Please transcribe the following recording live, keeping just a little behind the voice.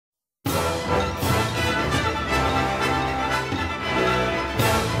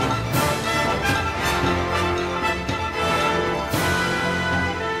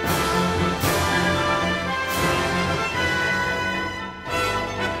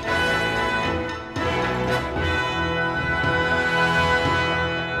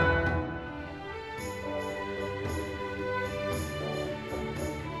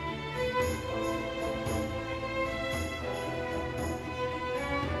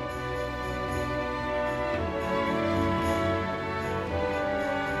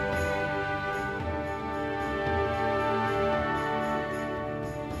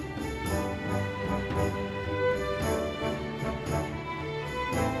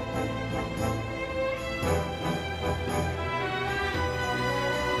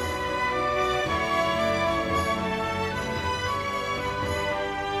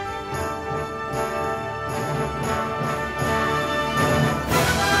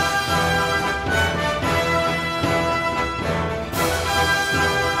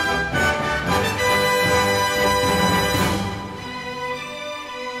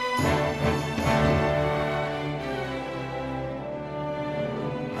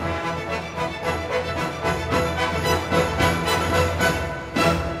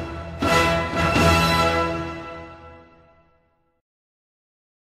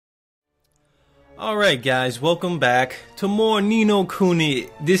Alright guys, welcome back to more Ni no Kuni.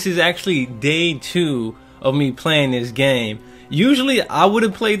 This is actually day 2 of me playing this game. Usually I would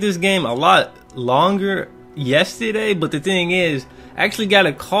have played this game a lot longer yesterday, but the thing is, I actually got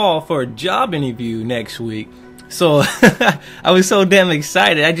a call for a job interview next week. So I was so damn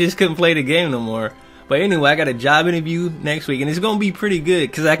excited, I just couldn't play the game no more. But anyway, I got a job interview next week and it's gonna be pretty good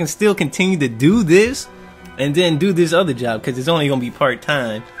because I can still continue to do this and then do this other job because it's only gonna be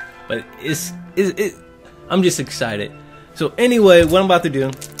part-time. But I'm just excited. So anyway, what I'm about to do,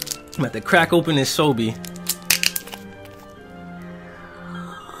 I'm about to crack open this Sobe.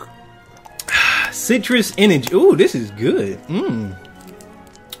 Citrus Energy. Ooh, this is good.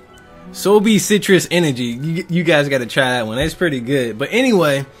 Sobe Citrus Energy. You guys got to try that one. That's pretty good. But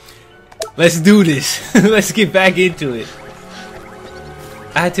anyway, let's do this. Let's get back into it.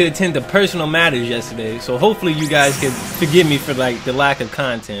 I had to attend to personal matters yesterday, so hopefully you guys can forgive me for like the lack of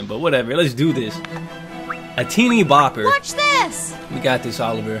content, but whatever, let's do this. A teeny bopper. Watch this! We got this,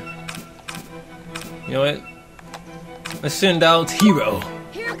 Oliver. You know what? Let's send out Hero.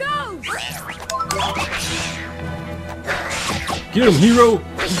 Here goes! Get him, Hero!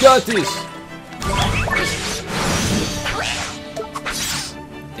 You got this!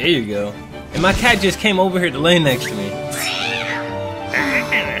 There you go. And my cat just came over here to lay next to me.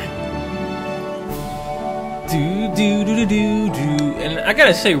 And I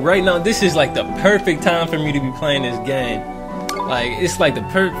gotta say right now, this is like the perfect time for me to be playing this game. Like it's like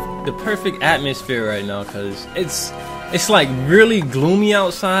the perfect atmosphere right now, cause it's like really gloomy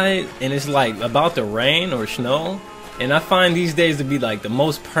outside and it's like about to rain or snow. And I find these days to be like the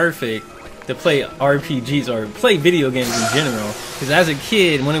most perfect to play RPGs or play video games in general. Cause as a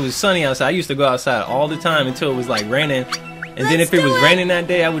kid, when it was sunny outside, I used to go outside all the time until it was like raining. And then if it was raining that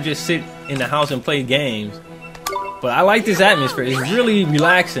day, I would just sit in the house and play games. But I like this atmosphere. It's really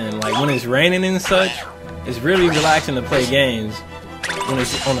relaxing. Like when it's raining and such, it's really relaxing to play games when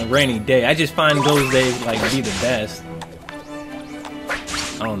it's on a rainy day. I just find those days like to be the best.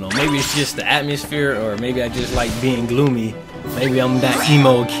 I don't know. Maybe it's just the atmosphere, or maybe I just like being gloomy. Maybe I'm that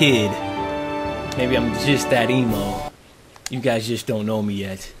emo kid. Maybe I'm just that emo. You guys just don't know me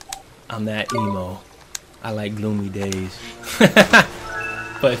yet. I'm that emo. I like gloomy days.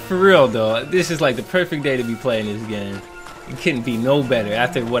 But for real though, this is like the perfect day to be playing this game. It couldn't be no better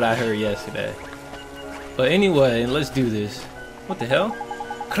after what I heard yesterday. But anyway, let's do this. What the hell?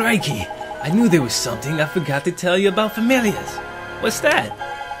 Crikey! I knew there was something I forgot to tell you about familiars. What's that?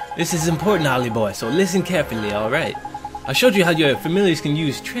 This is important, Ollie boy, so listen carefully, alright? I showed you how your familiars can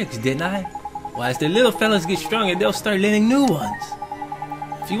use tricks, didn't I? Well, as the little fellas get stronger, they'll start learning new ones.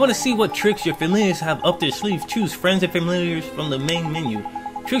 If you want to see what tricks your familiars have up their sleeves, choose Friends and Familiars from the main menu.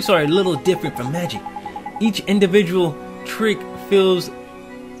 Tricks are a little different from magic. Each individual trick fills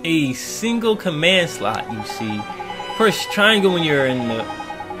a single command slot, you see. Press triangle when you're in the...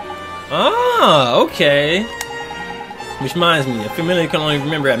 Ah, okay. Which reminds me, a familiar can only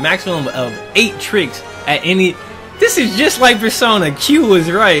remember a maximum of 8 tricks at any... This is just like Persona. Q was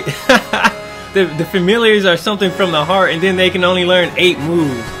right. The familiars are something from the heart, and then they can only learn 8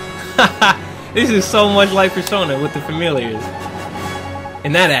 moves. This is so much like Persona with the familiars.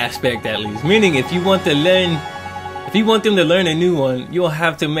 In that aspect, at least. Meaning, if you want them to learn a new one, you'll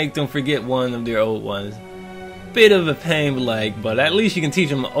have to make them forget one of their old ones. Bit of a pain, but at least you can teach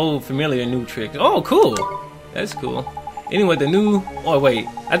them old, familiar, new tricks. Oh, cool. That's cool. Anyway, the new... Oh, wait.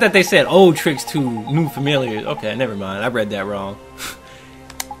 I thought they said old tricks to new familiars. Okay, never mind. I read that wrong.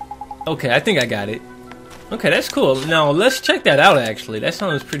 Okay, I think I got it. Okay, that's cool. Now, let's check that out, actually. That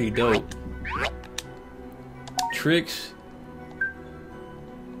sounds pretty dope. Tricks.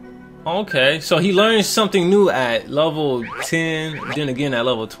 Okay, so he learns something new at level 10, then again at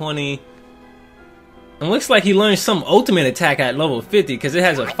level 20. And looks like he learns some ultimate attack at level 50 because it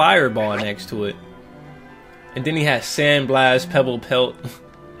has a fireball next to it. And then he has Sandblast, Pebble Pelt.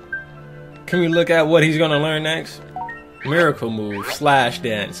 Can we look at what he's going to learn next? Miracle Move, Slash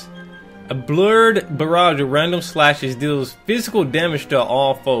Dance. A blurred barrage of random slashes deals physical damage to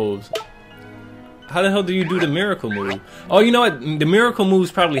all foes. How the hell do you do the miracle move? Oh, you know what? The miracle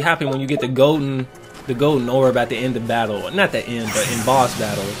moves probably happen when you get the golden orb at the end of battle. Not the end, but in boss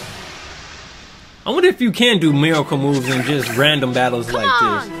battles. I wonder if you can do miracle moves in just random battles like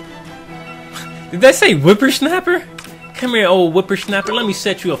this. Did that say whippersnapper? Come here, old whippersnapper. Let me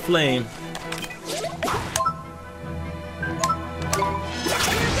set you aflame.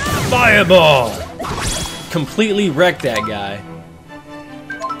 Fireball! Completely wrecked that guy.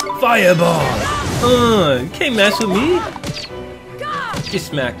 Fireball! You can't mess with me. Get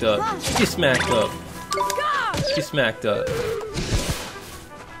smacked up. Get smacked up. Get smacked up.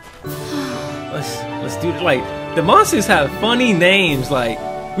 Let's do it. Like, the monsters have funny names. Like,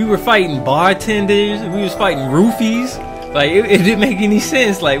 we were fighting bartenders. We was fighting roofies. Like, it didn't make any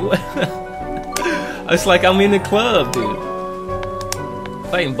sense. Like, what? It's like I'm in the club, dude.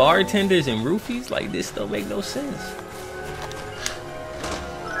 Fighting bartenders and roofies? Like, this don't make no sense.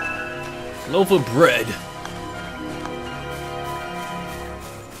 Loaf of bread.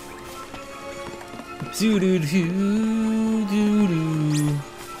 Doo doo doo doo doo.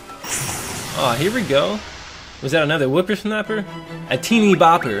 Oh, here we go. Was that another whippersnapper? A teeny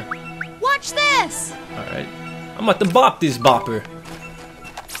bopper. Watch this! Alright. I'm about to bop this bopper.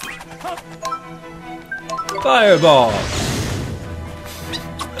 Fireball!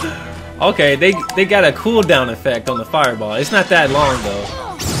 Okay, they got a cooldown effect on the fireball. It's not that long though.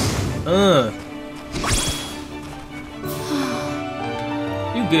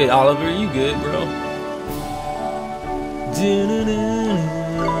 You good, Oliver. You good, bro.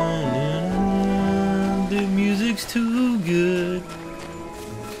 The music's too good.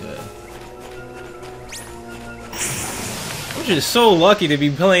 Okay. I'm just so lucky to be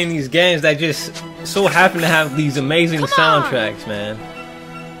playing these games that just so happen to have these amazing soundtracks, man.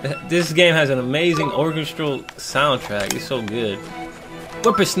 This game has an amazing orchestral soundtrack. It's so good.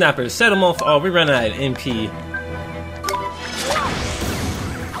 Whippersnapper, set them off. Oh, we ran out of MP.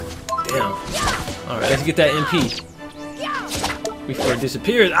 Damn. Alright, let's get that MP. Before it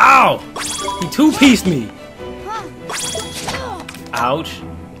disappears. Ow! He two-pieced me. Ouch.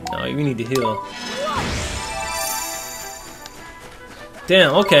 No, we need to heal.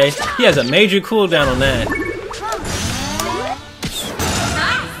 Damn, okay. He has a major cooldown on that.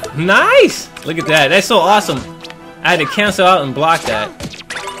 Nice! Look at that. That's so awesome. I had to cancel out and block that.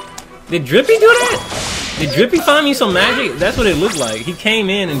 Did Drippy do that? Did Drippy find me some magic? That's what it looked like. He came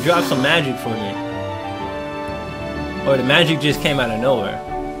in and dropped some magic for me. Or the magic just came out of nowhere.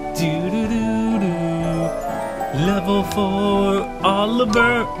 Level 4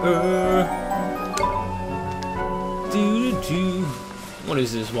 Oliver. What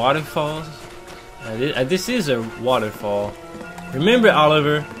is this? Waterfalls? This is a waterfall. Remember,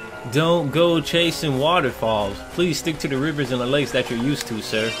 Oliver, don't go chasing waterfalls. Please stick to the rivers and the lakes that you're used to,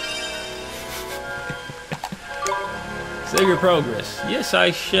 sir. Save your progress. Yes,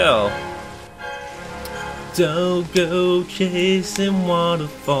 I shall. Don't go chasing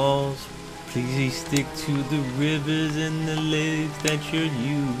waterfalls. Please stick to the rivers and the lakes that you're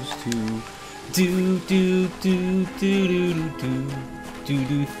used to.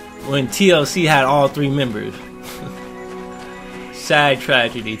 When TLC had all 3 members. Sad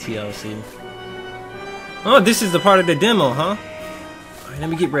tragedy, TLC. Oh, this is the part of the demo, huh? Alright, let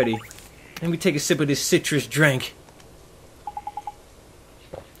me get ready. Let me take a sip of this citrus drink.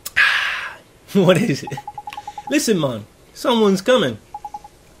 What is it? Listen, man. Someone's coming.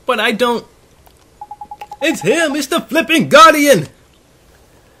 But I don't... It's him! It's the flipping Guardian!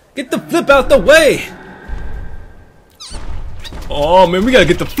 Get the flip out the way! Oh, man, we gotta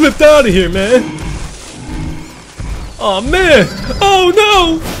get the flip out of here, man! Oh, man! Oh,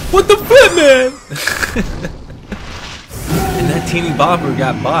 no! What the flip, man? And that teeny bopper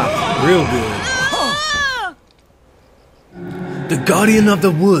got bopped real good. The Guardian of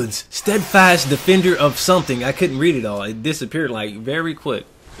the Woods, steadfast defender of something. I couldn't read it all. It disappeared like very quick.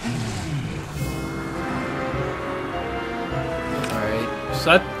 Alright,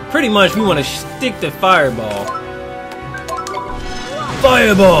 so pretty much we want to stick the fireball.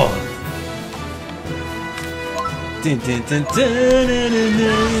 Fireball!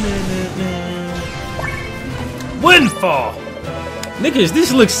 Windfall! Niggas,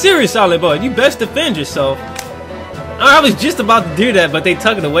 this looks serious, Oliver. You best defend yourself. I was just about to do that, but they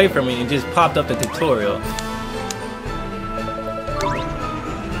took it away from me and just popped up the tutorial.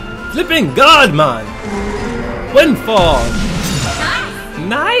 Flipping God, man! Windfall!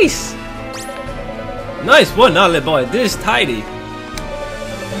 Nice! Nice one, Oliver boy. This tidy.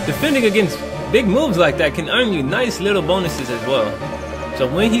 Defending against big moves like that can earn you nice little bonuses as well. So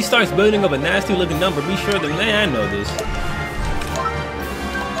when he starts building up a nasty looking number, be sure to man, I know this.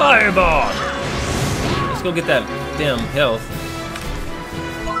 Fireball! Let's go get that damn health.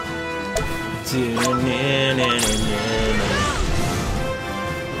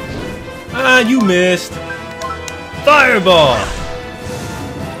 Ah, you missed. Fireball!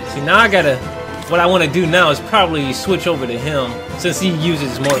 See, now I gotta... What I want to do now is probably switch over to him, since he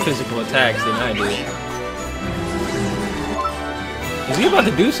uses more physical attacks than I do. Is he about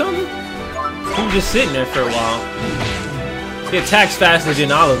to do something? He was just sitting there for a while. He attacks faster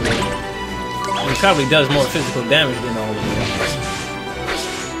than Oliver. And he probably does more physical damage than Oliver.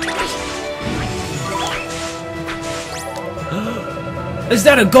 Is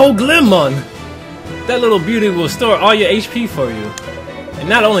that a gold lemon? That little beauty will store all your HP for you. And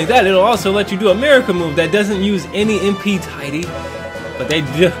not only that, it'll also let you do a miracle move that doesn't use any MP tidy. But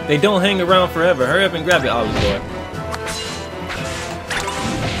they don't hang around forever. Hurry up and grab it, Oliver.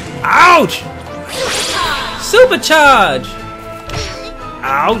 Ouch! Supercharge!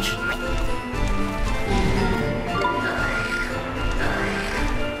 Ouch!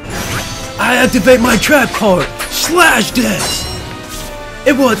 I activate my trap card. Slash this!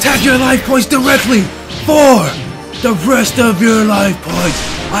 It will attack your life points directly for the rest of your life points.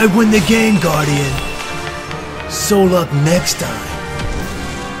 I win the game, Guardian. So luck next time.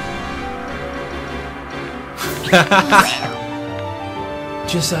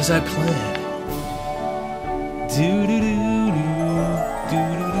 Just as I planned.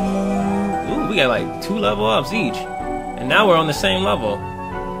 Ooh, we got like 2 level ups each. And now we're on the same level.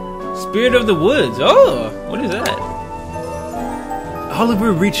 Spirit of the Woods. Oh, what is that?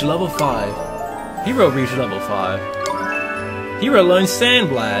 Oliver reached level 5. Hero reached level 5. Hero learned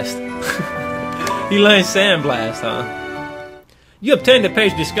Sandblast. He learned Sandblast, huh? You obtained a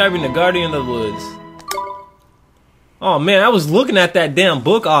page describing the Guardian of the Woods. Oh man, I was looking at that damn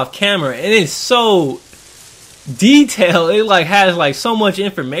book off camera and it's so detailed. It like has like so much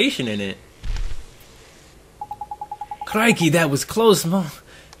information in it. Crikey, that was close, Mom.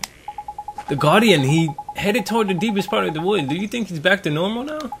 The Guardian, he headed toward the deepest part of the wood. Do you think he's back to normal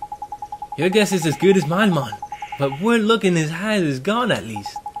now? Your guess is as good as mine, man. But we're looking his hide is gone at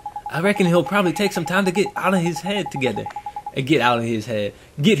least. I reckon he'll probably take some time to get out of his head together. Get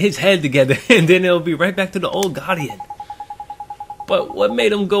his head together, and then it'll be right back to the old Guardian. But what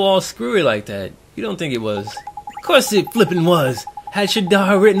made him go all screwy like that? You don't think it was? Of course it flippin' was. Had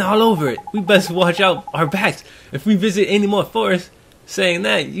Shadar written all over it. We best watch out our backs. If we visit any more forests, saying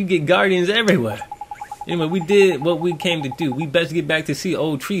that, you get Guardians everywhere. Anyway, we did what we came to do. We best get back to see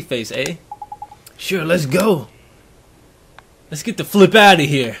old Tree Face, eh? Sure, let's go. Let's get the flip out of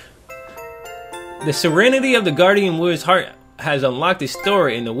here. The serenity of the Guardian Wizard's heart has unlocked a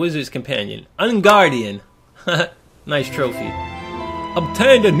story in the Wizard's Companion. Unguardian. Nice trophy.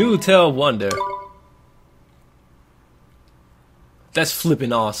 Obtained a new tale of wonder. That's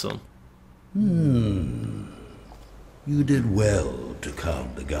flippin' awesome. You did well to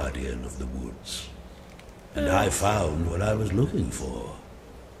calm the Guardian of the Woods. And I found what I was looking for.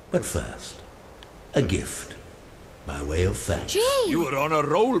 But first, a gift. By way of thanks. Gee! You were on a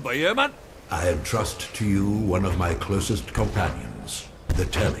roll, by here, man. I entrust to you one of my closest companions, the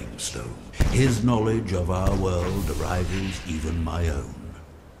Telling Stone. His knowledge of our world rivals even my own.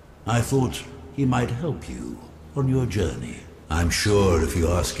 I thought he might help you on your journey. I'm sure if you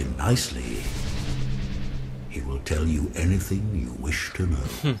ask him nicely, he will tell you anything you wish to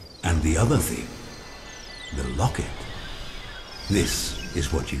know. And the other thing, the locket. This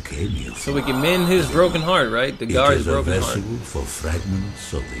is what you came here for. So we can mend his broken heart, right? The guard's broken heart. It is a vessel for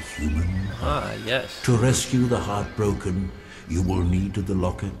fragments of the human heart. Ah, yes. To rescue the heartbroken, you will need the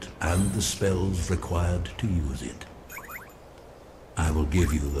locket and the spells required to use it. I will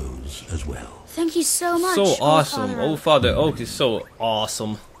give you those as well. Thank you so much. So awesome. Father Old Father Oak is so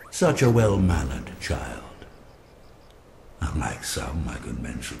awesome. Such a well-mannered child. Unlike some I could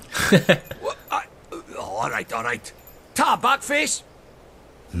mention. All right. Ta, backface.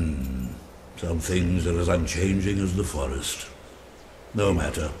 Some things are as unchanging as the forest. No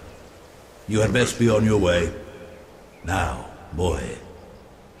matter. You had best be on your way. Now, boy,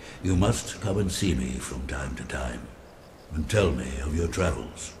 you must come and see me from time to time, and tell me of your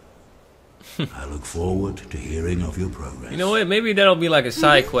travels. I look forward to hearing of your progress. You know what? Maybe that'll be like a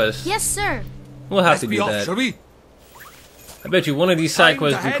side quest. Yes, sir. We'll have Let's to be do off, that. shall we? I bet you one of these side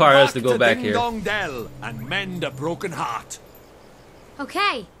quests require us to go back here. Ding Dong Dell and mend a broken heart.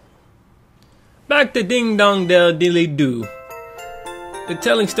 Okay. Back to Ding Dong Dell Dilly Doo. The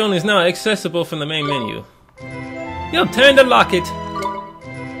Telling Stone is now accessible from the main menu. You obtained a locket.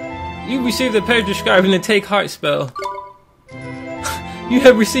 You received a page describing the Take Heart spell. You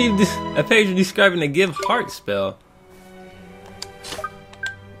have received a page describing the Give Heart spell.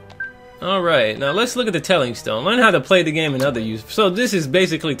 Alright, now let's look at the Telling Stone. Learn how to play the game and other use. So this is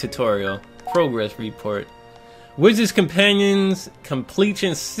basically tutorial. Progress report. Wizard's Companions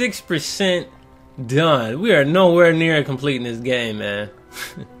completion 6% done. We are nowhere near completing this game, man.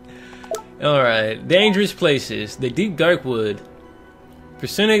 Alright, dangerous places. The Deep Dark Wood.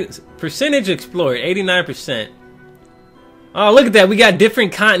 Percentage explored, 89%. Oh, look at that. We got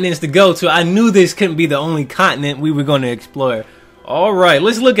different continents to go to. I knew this couldn't be the only continent we were going to explore. Alright,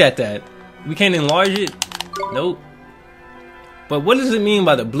 let's look at that. We can't enlarge it? Nope. But what does it mean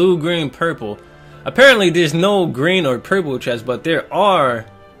by the blue, green, purple? Apparently there's no green or purple chests, but there are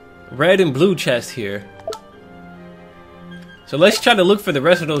red and blue chests here. So let's try to look for the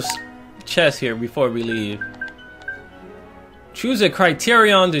rest of those chests here before we leave. Choose a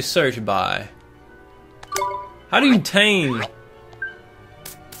criterion to search by. How do you tame?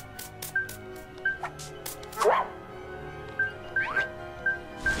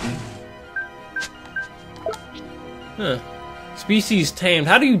 Huh. Species tamed.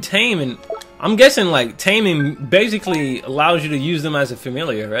 How do you tame? And I'm guessing like taming basically allows you to use them as a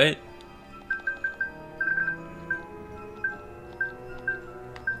familiar, right?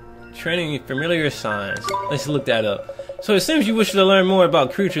 Training familiar signs. Let's look that up. So it seems you wish to learn more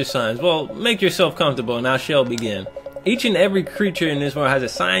about creature signs. Well, make yourself comfortable and I shall begin. Each and every creature in this world has a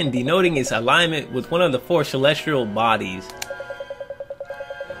sign denoting its alignment with one of the 4 celestial bodies.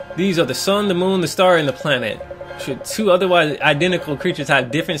 These are the sun, the moon, the star, and the planet. Should 2 otherwise identical creatures have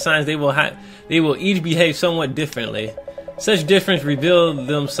different signs, they will each behave somewhat differently. Such difference reveal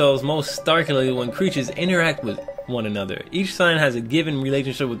themselves most starkly when creatures interact with one another. Each sign has a given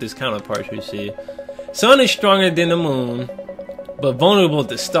relationship with its counterparts, you see. Sun is stronger than the moon, but vulnerable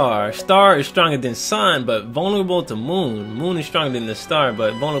to star. Star is stronger than sun, but vulnerable to moon. Moon is stronger than the star,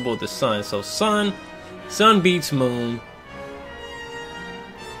 but vulnerable to sun. So sun beats moon.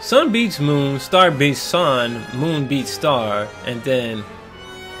 Sun beats moon, star beats sun, moon beats star, and then...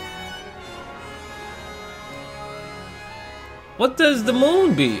 What does the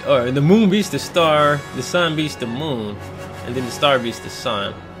moon beat? Or the moon beats the star, the sun beats the moon, and then the star beats the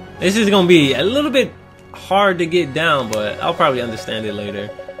sun. This is gonna be a little bit hard to get down, but I'll probably understand it later.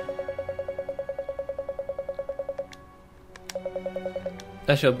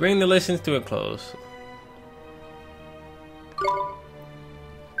 I shall bring the lessons to a close.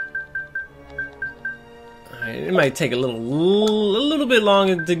 It might take a little bit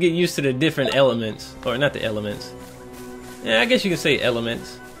longer to get used to the different elements, or not the elements. Yeah, I guess you can say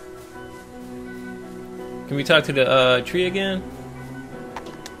elements. Can we talk to the tree again?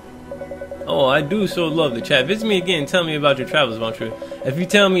 Oh, I do so love the chat. Visit me again and tell me about your travels, won't you? If you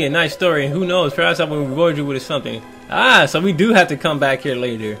tell me a nice story, and who knows, perhaps I will reward you with something. Ah, so we do have to come back here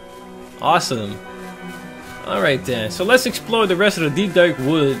later. Awesome. Alright then, so let's explore the rest of the deep dark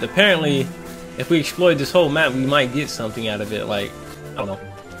wood. Apparently, if we explore this whole map, we might get something out of it, like, I don't know.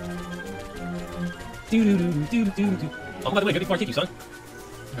 Oh, by the way, before I kick you, son.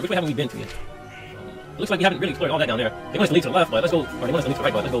 Which way haven't we been to yet? Looks like we haven't really explored all that down there. They want us to lead to the left, but let's go, or they want us to lead to the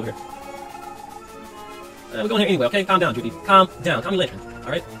right, but let's go over here. We're going here anyway, okay? Calm down, Drippy. Calm down. Calm your lantern,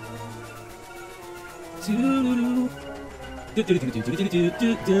 alright? Oh,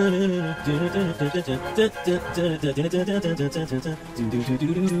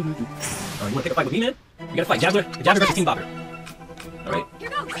 you wanna pick a fight with me, man? You gotta fight Jabbler. The Jabbler versus Team Bopper. Alright.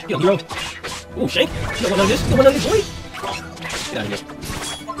 Get him, hero. Ooh, Shank. You don't want none of this. You don't want none of this, boy. Get out of here.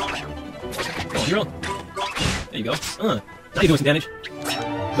 Come on, hero. There you go. Now you're doing some damage.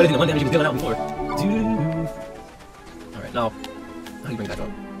 Better than the 1 damage you was dealing out before. Alright, now. How do you bring it back up?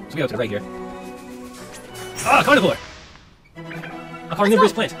 So we go to the right here. Ah, carnivore! I'm carving over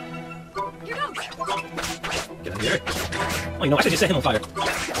his plant. Get out of here. Oh, you know, I should just set him on fire.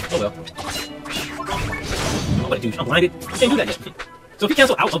 Oh well. Oh, what a douche. I'm blinded. You can't do that yet. So if you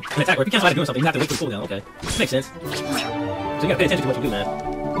cancel out of an attack, or if you cancel out of doing something, you have to wait for the cooldown. Okay. Makes sense. So you gotta pay attention to what you do, man.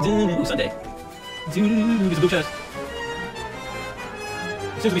 Ooh, Sunday. Get the blue chest.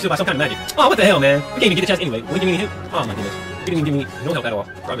 It seems to be sealed by some kind of magic. Oh, what the hell, man? We can't even get the chest anyway. Will you give me a hit? Oh my goodness. You didn't even give me no help at all.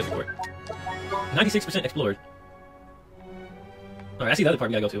 Progress report. 96% explored. Alright, I see the other part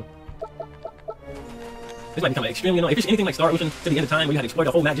we gotta go to. This might become extremely annoying. If it's anything like Star Ocean to the end of time where you had to explore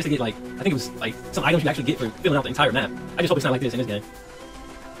the whole map just to get like, I think it was like some items you actually get for filling out the entire map. I just hope it's not like this in this game.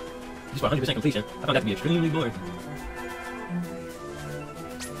 Just for 100% completion. I found that to be extremely boring.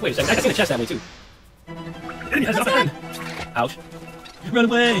 Wait a second, I can see the chest that way too. Ouch. Run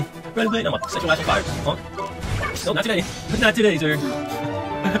away! Run away! No, I'm gonna set your ass on fire. Huh? No, not today. Not today, sir.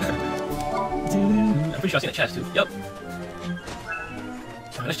 I'm pretty sure I've seen a chest too. Yup.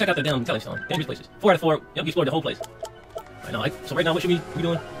 Let's check out the damn telling stone. Dangerous places. 4 out of 4. Yep, you explored the whole place. Alright, now, so right now, what should we be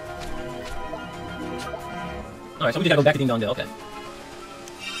doing? Alright, so we just gotta go back to Ding Dong Dell. Okay.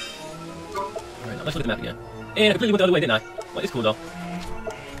 Alright, now let's look at the map again. And I completely went the other way, didn't I? Well, it's cool though.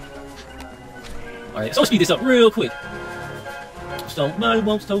 Alright, so let's speed this up real quick. Somebody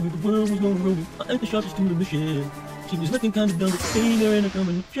once told me the world was gonna roll me. I ain't the sharpest tool in the shed. She was looking kind of dumb, but staying there in the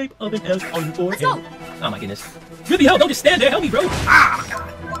common shape of an L on your forehead. Oh my goodness. Drippy, help! Don't just stand there! Help me, bro! Ah!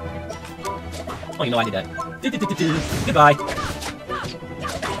 Oh, you know I did that. Goodbye.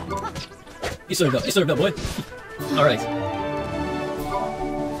 You served up. You served up, boy. Alright.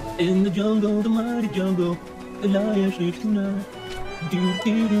 In the jungle, the mighty jungle, the lion sleeps tonight. Do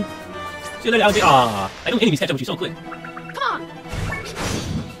do do. See you later, Alligator. Aw, I know enemies catch up with you so quick. Come on.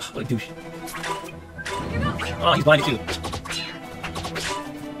 What a douche. Oh, he's blinded too.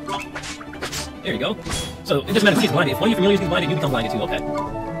 There you go. So it doesn't matter who gets blinded. If one of your familiars gets blinded, you become blinded too. Okay.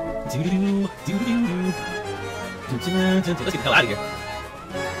 Doo-doo-doo, doo-doo-doo. Let's get the hell out of here.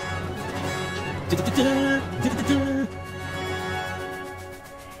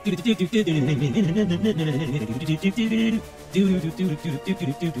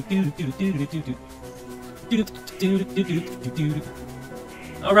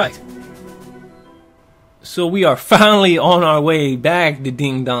 All right. So we are finally on our way back to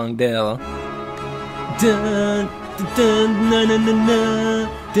Ding Dong Dell. Dun, dun, dun, na, na, na, na.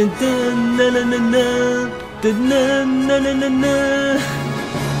 Dun, dun, na, na, na, na. Dun, na, na, na, na, na.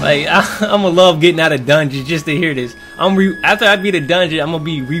 Like, I'm gonna love getting out of dungeons just to hear this. After I beat a dungeon, I'm gonna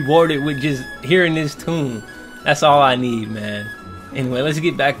be rewarded with just hearing this tune. That's all I need, man. Anyway, let's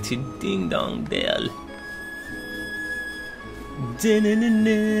get back to Ding Dong Dell.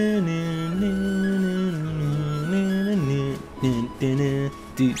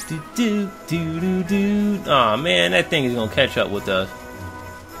 Aw, man, that thing is gonna catch up with us.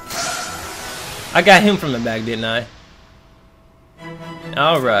 I got him from the back, didn't I?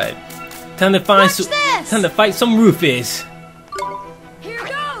 Alright. Time to find time to fight some Rufus. Here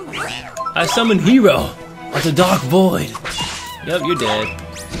goes. I summon Hero of the Dark Void. Yep, you're dead.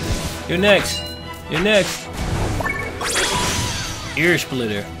 You're next. You're next. Ear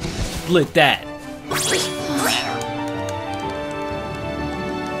splitter. Split that.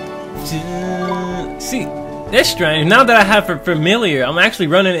 See, that's strange. Now that I have a familiar, I'm actually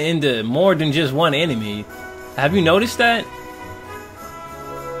running into more than just one enemy. Have you noticed that?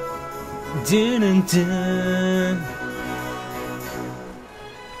 Dun, dun, dun.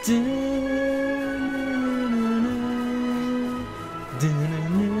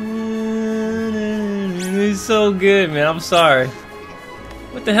 It's so good, man. I'm sorry.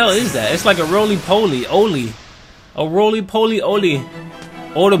 What the hell is that? It's like a roly-poly, Oli. A roly-poly, Oli.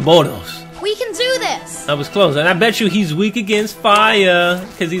 Autobotos. We can do this. I was close, and I bet you he's weak against fire,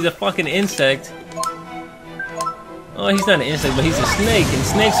 because he's a fucking insect. Oh, he's not an insect, but he's a snake, and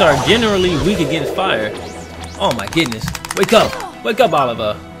snakes are generally weak against fire. Oh my goodness. Wake up! Wake up,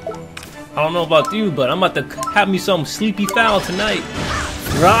 Oliver. I don't know about you, but I'm about to have me some sleepy fowl tonight.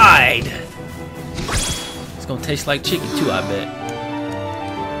 Fried! It's gonna taste like chicken too, I bet.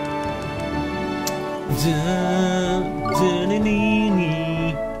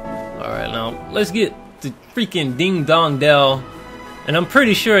 Alright, now let's get the freaking Ding Dong Dell. And I'm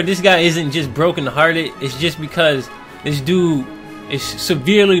pretty sure this guy isn't just broken hearted, it's just because this dude is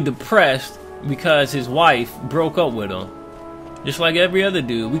severely depressed because his wife broke up with him. Just like every other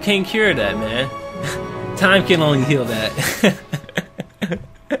dude. We can't cure that, man. Time can only heal that.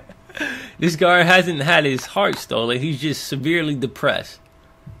 This guy hasn't had his heart stolen, he's just severely depressed.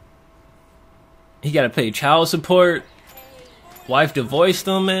 He gotta pay child support. Wife divorced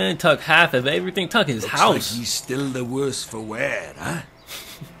him, man. Took half of everything. Took his house. Like he's still the worse for wear, huh?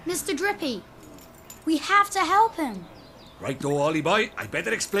 Mr. Drippy, we have to help him. Right though, Ollie boy, I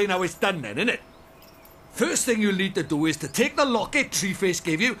better explain how it's done then, innit? First thing you'll need to do is to take the locket Treeface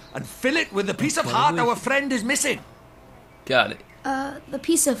gave you and fill it with the piece of heart our friend is missing. Got it. The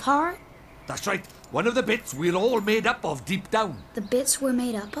piece of heart? That's right. One of the bits we're all made up of deep down. The bits we're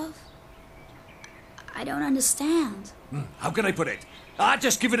made up of? I don't understand. How can I put it?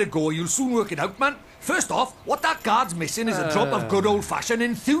 Just give it a go, you'll soon work it out, man. First off, what that guard's missing is a drop of good old-fashioned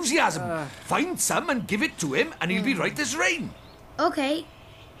enthusiasm. Find some and give it to him, and he'll be right as rain. Okay,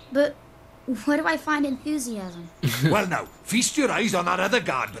 but where do I find enthusiasm? Well now, feast your eyes on that other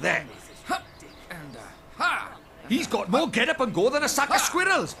guard there. He's got more get-up and go than a sack of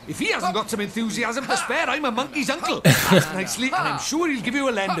squirrels. If he hasn't got some enthusiasm to spare, I'm a monkey's uncle. Ask nicely, and I'm sure he'll give you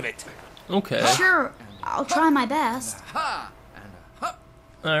a lend of it. Okay. Sure, I'll try my best.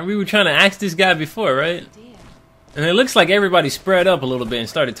 Alright, we were trying to ask this guy before, right? And it looks like everybody spread up a little bit and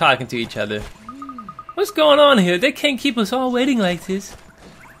started talking to each other. What's going on here? They can't keep us all waiting like this.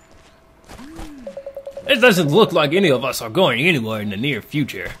 It doesn't look like any of us are going anywhere in the near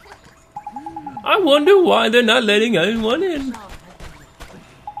future. I wonder why they're not letting anyone in.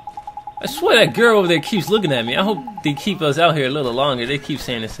 I swear that girl over there keeps looking at me. I hope they keep us out here a little longer. They keep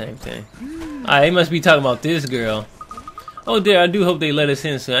saying the same thing. They must be talking about this girl. Oh dear, I do hope they let us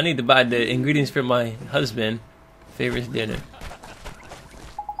in soon. I need to buy the ingredients for my husband's favorite dinner.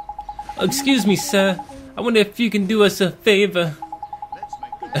 Oh, excuse me, sir. I wonder if you can do us a favor.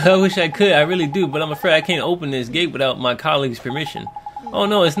 I wish I could, I really do, but I'm afraid I can't open this gate without my colleague's permission. Oh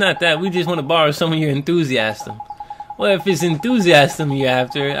no, it's not that. We just want to borrow some of your enthusiasm. Well, if it's enthusiasm you're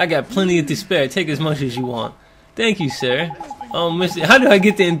after, I got plenty to spare. Take as much as you want. Thank you, sir. Mister, how do I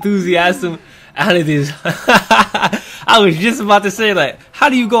get the enthusiasm out of this? I was just about to say, like, how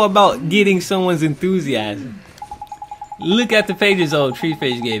do you go about getting someone's enthusiasm? Look at the pages old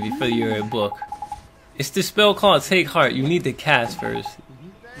Treeface gave you for your book. It's the spell called Take Heart. You need to cast first.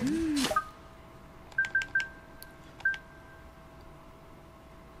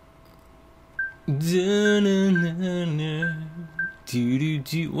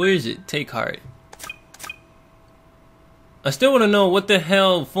 Where is it? Take Heart. I still want to know what the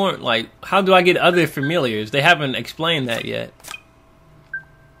hell form, like, how do I get other familiars? They haven't explained that yet.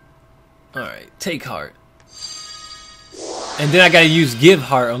 Alright, Take Heart. And then I gotta use Give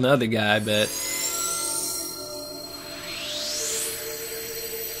Heart on the other guy, I bet.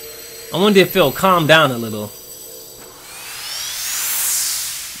 I wonder if he'll calm down a little.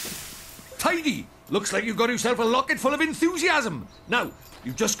 Tidy! Looks like you got yourself a locket full of enthusiasm. Now,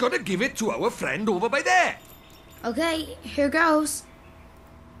 you just got to give it to our friend over by there. Okay, here goes.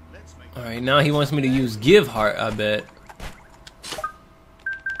 Alright, now he wants me to use Give Heart, I bet.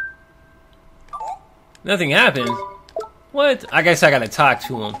 Nothing happened. What? I guess I gotta talk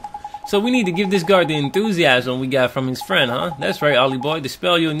to him. So we need to give this guard the enthusiasm we got from his friend, huh? That's right, Ollie boy. The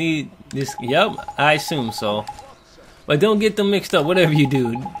spell you'll need this... Yep, I assume so. But don't get them mixed up, whatever you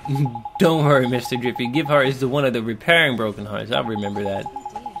do. Don't worry, Mr. Drippy. Give Heart is the one of the repairing broken hearts. I'll remember that.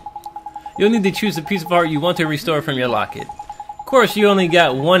 You'll need to choose a piece of heart you want to restore from your locket. Of course, you only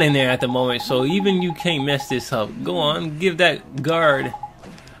got one in there at the moment, so even you can't mess this up. Go on, give that guard...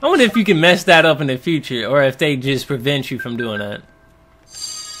 I wonder if you can mess that up in the future, or if they just prevent you from doing that.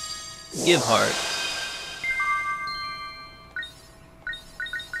 Give Heart.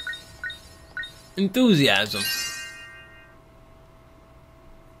 Enthusiasm.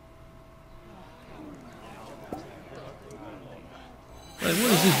 Like,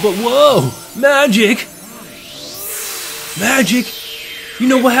 what is this book? Whoa! Magic! Magic! You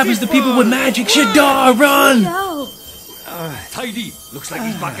know what happens to people with magic? Shadar, run! No. Tidy! Looks like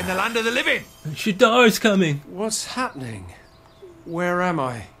he's back in the land of the living. Shadar's coming. What's happening? Where am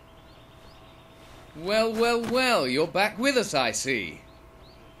I? Well, well, well, you're back with us, I see.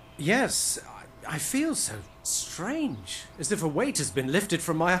 Yes, I feel so strange. As if a weight has been lifted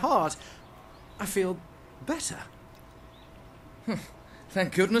from my heart. I feel better.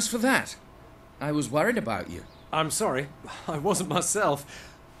 Thank goodness for that. I was worried about you. I'm sorry, I wasn't myself.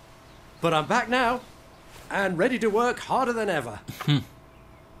 But I'm back now, and ready to work harder than ever.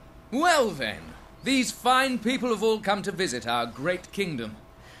 Well then, these fine people have all come to visit our great kingdom.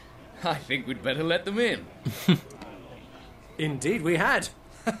 I think we'd better let them in. Indeed we had.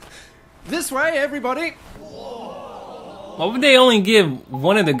 This way, everybody. Why would they only give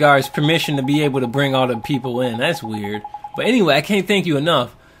one of the guards permission to be able to bring all the people in? That's weird. But anyway, I can't thank you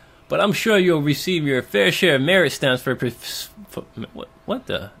enough. But I'm sure you'll receive your fair share of merit stamps for what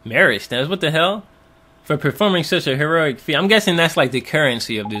the merit stamps? What the hell? For performing such a heroic feat. I'm guessing that's like the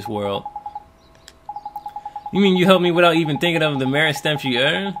currency of this world. You mean you helped me without even thinking of the merit stamps you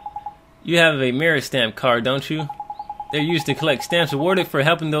earned? You have a merit stamp card, don't you? They're used to collect stamps awarded for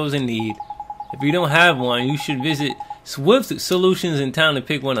helping those in need. If you don't have one, you should visit Swift Solutions in town to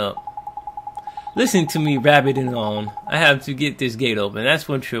pick one up. Listen to me, rabbit and on. I have to get this gate open. That's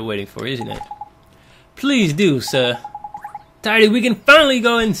what you're waiting for, isn't it? Please do, sir. Tidy, we can finally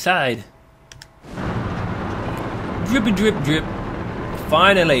go inside. Drippy drip drip.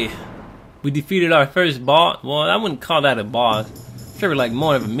 Finally. We defeated our first boss. Well, I wouldn't call that a boss. Sure, like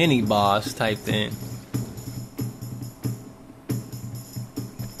more of a mini boss type thing.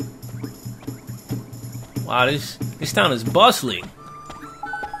 Wow, this town is bustling.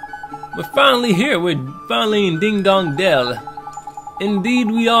 We're finally here. We're finally in Ding Dong Dell. Indeed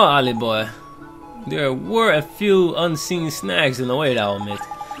we are, Ollie boy. There were a few unseen snags in the way, I'll admit.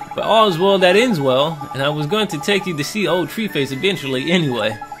 But all's well that ends well, and I was going to take you to see old Treeface eventually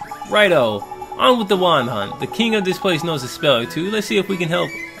anyway. Righto, on with the wand hunt. The king of this place knows a spell or two. Let's see if we can help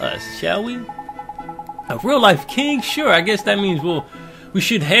us, shall we? A real life king? Sure, I guess that means we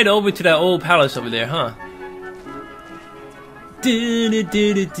should head over to that old palace over there, huh?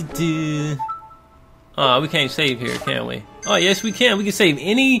 Oh, we can't save here, can we? Oh, yes, we can. We can save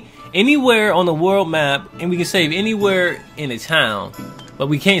anywhere on the world map, and we can save anywhere in a town. But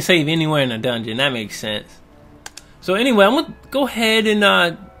we can't save anywhere in a dungeon. That makes sense. So anyway, I'm going to go ahead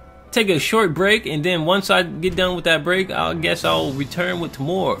and take a short break, and then once I get done with that break, I guess I'll return with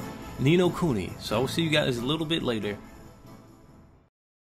more Ni no Kuni. So I'll see you guys a little bit later.